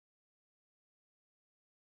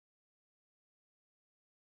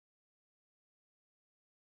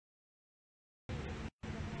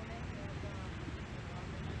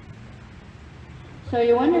So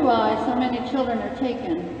you wonder why so many children are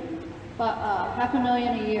taken,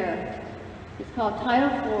 500,000 a year. It's called Title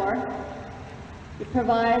IV. It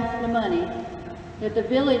provides the money that the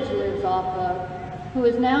village lives off of, who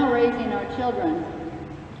is now raising our children.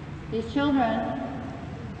 These children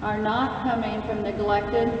are not coming from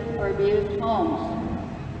neglected or abused homes.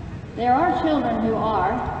 There are children who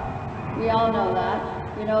are. We all know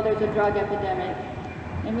that. We know there's a drug epidemic.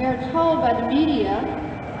 And we are told by the media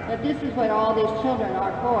that this is what all these children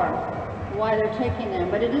are for, why they're taking them.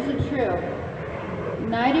 But it isn't true.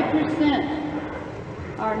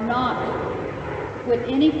 90% are not with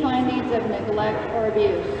any findings of neglect or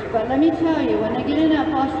abuse. But let me tell you, when they get in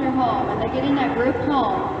that foster home and they get in that group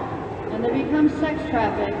home and they become sex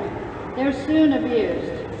trafficked, they're soon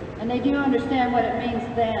abused. And they do understand what it means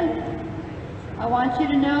then. I want you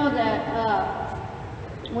to know that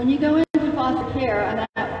when you go into foster care, and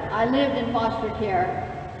I lived in foster care,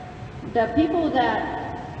 the people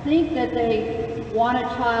that think that they want a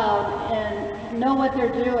child and know what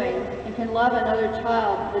they're doing and can love another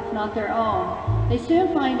child that's not their own, they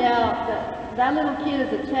soon find out that that little kid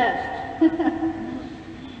is a test.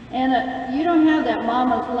 And you don't have that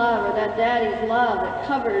mama's love or that daddy's love that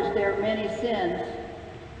covers their many sins.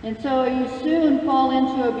 And so you soon fall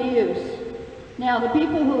into abuse. Now, the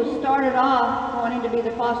people who started off wanting to be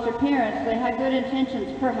the foster parents, they had good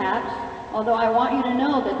intentions perhaps, although I want you to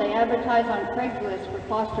know that they advertise on Craigslist for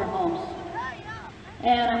foster homes.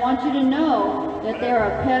 And I want you to know that there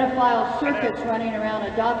are pedophile circuits running around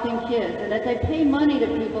adopting kids, and that they pay money to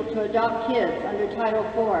people to adopt kids under Title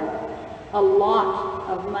IV. A lot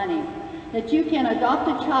of money. That you can adopt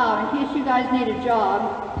a child, in case you guys need a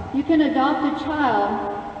job, you can adopt a child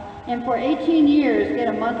and for 18 years get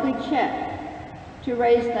a monthly check to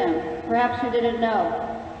raise them. Perhaps you didn't know.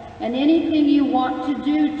 And anything you want to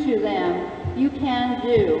do to them, you can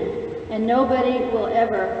do. And nobody will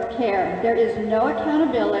ever care. There is no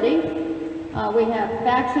accountability. We have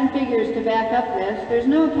facts and figures to back up this. There's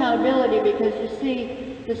no accountability because you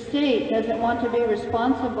see, the state doesn't want to be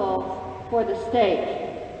responsible for the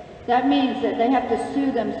state. That means that they have to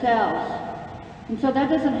sue themselves. And so that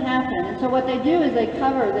doesn't happen. And so what they do is they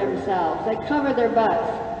cover themselves. They cover their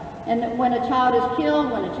butts. And when a child is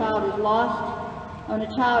killed, when a child is lost, when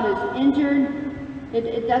a child is injured,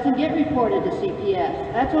 it doesn't get reported to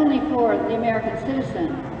CPS. That's only for the American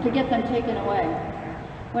citizen to get them taken away.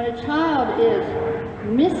 When a child is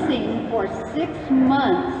missing for 6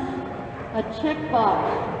 months, a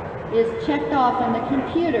checkbox is checked off in the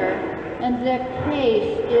computer and the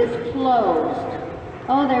case is closed.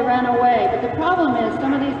 Oh, they ran away. But the problem is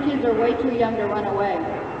some of these kids are way too young to run away.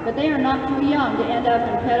 But they are not too young to end up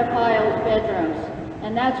in pedophiles' bedrooms.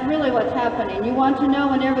 And that's really what's happening. You want to know,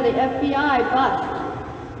 whenever the FBI busts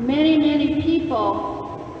many, many people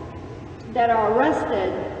that are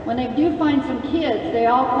arrested, when they do find some kids, they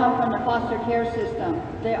all come from the foster care system.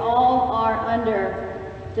 They all are under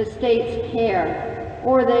the state's care.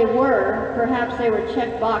 Or they were, perhaps they were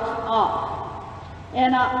checkboxed off.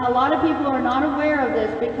 And a lot of people are not aware of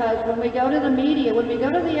this because when we go to the media, when we go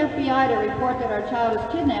to the FBI to report that our child is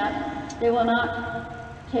kidnapped, they will not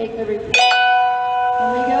take the report.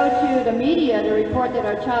 When we go to the media to report that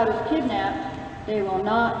our child is kidnapped, they will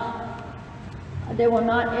not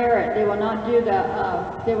air it. They will not do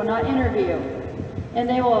they will not interview. And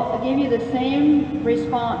they will give you the same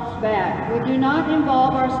response back. We do not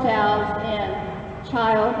involve ourselves in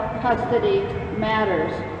child custody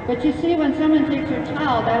matters. But you see, when someone takes your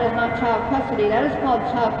child, that is not child custody. That is called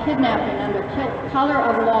child kidnapping under color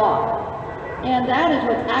of law. And that is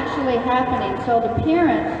what's actually happening. So the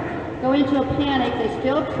parents go into a panic. They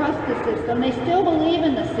still trust the system. They still believe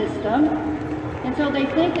in the system. And so they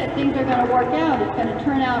think that things are going to work out. It's going to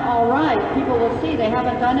turn out all right. People will see they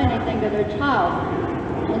haven't done anything to their child.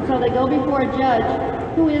 And so they go before a judge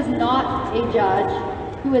who is not a judge,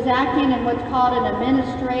 who is acting in what's called an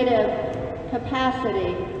administrative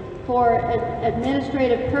capacity for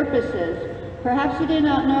administrative purposes. Perhaps you did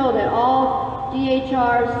not know that all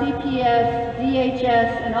DHR, CPS,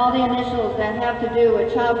 DHS, and all the initials that have to do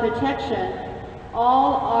with child protection,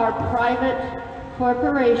 all are private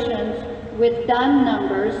corporations with DUN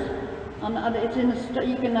numbers. It's in the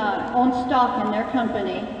you can own stock in their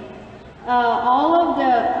company. All of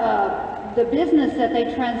the business that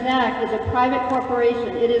they transact is a private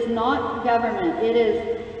corporation. It is not government. It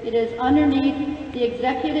is underneath the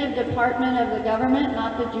executive department of the government,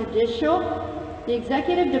 not the judicial. The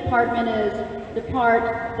executive department is the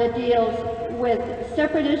part that deals with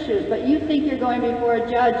separate issues, but you think you're going before a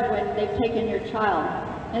judge when they've taken your child,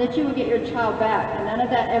 and that you will get your child back, and none of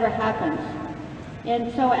that ever happens.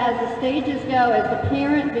 And so as the stages go, as the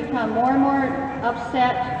parent become more and more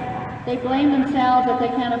upset. They blame themselves that they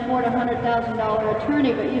can't afford a $100,000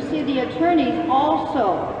 attorney, but you see, the attorneys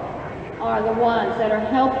also are the ones that are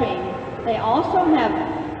helping. They also have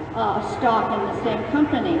stock in the same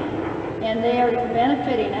company, and they are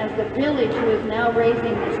benefiting as the village who is now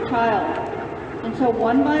raising this child. And so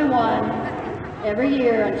one by one, every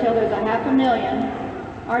year until there's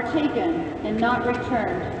 $500,000 are taken and not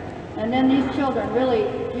returned. And then these children really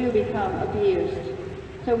do become abused.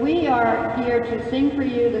 So we are here to sing for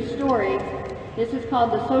you the story. This is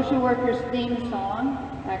called the Social Worker's Theme Song.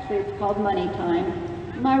 Actually, it's called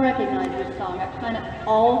Moneytime. You might recognize this song. I kind of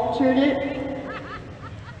altered it.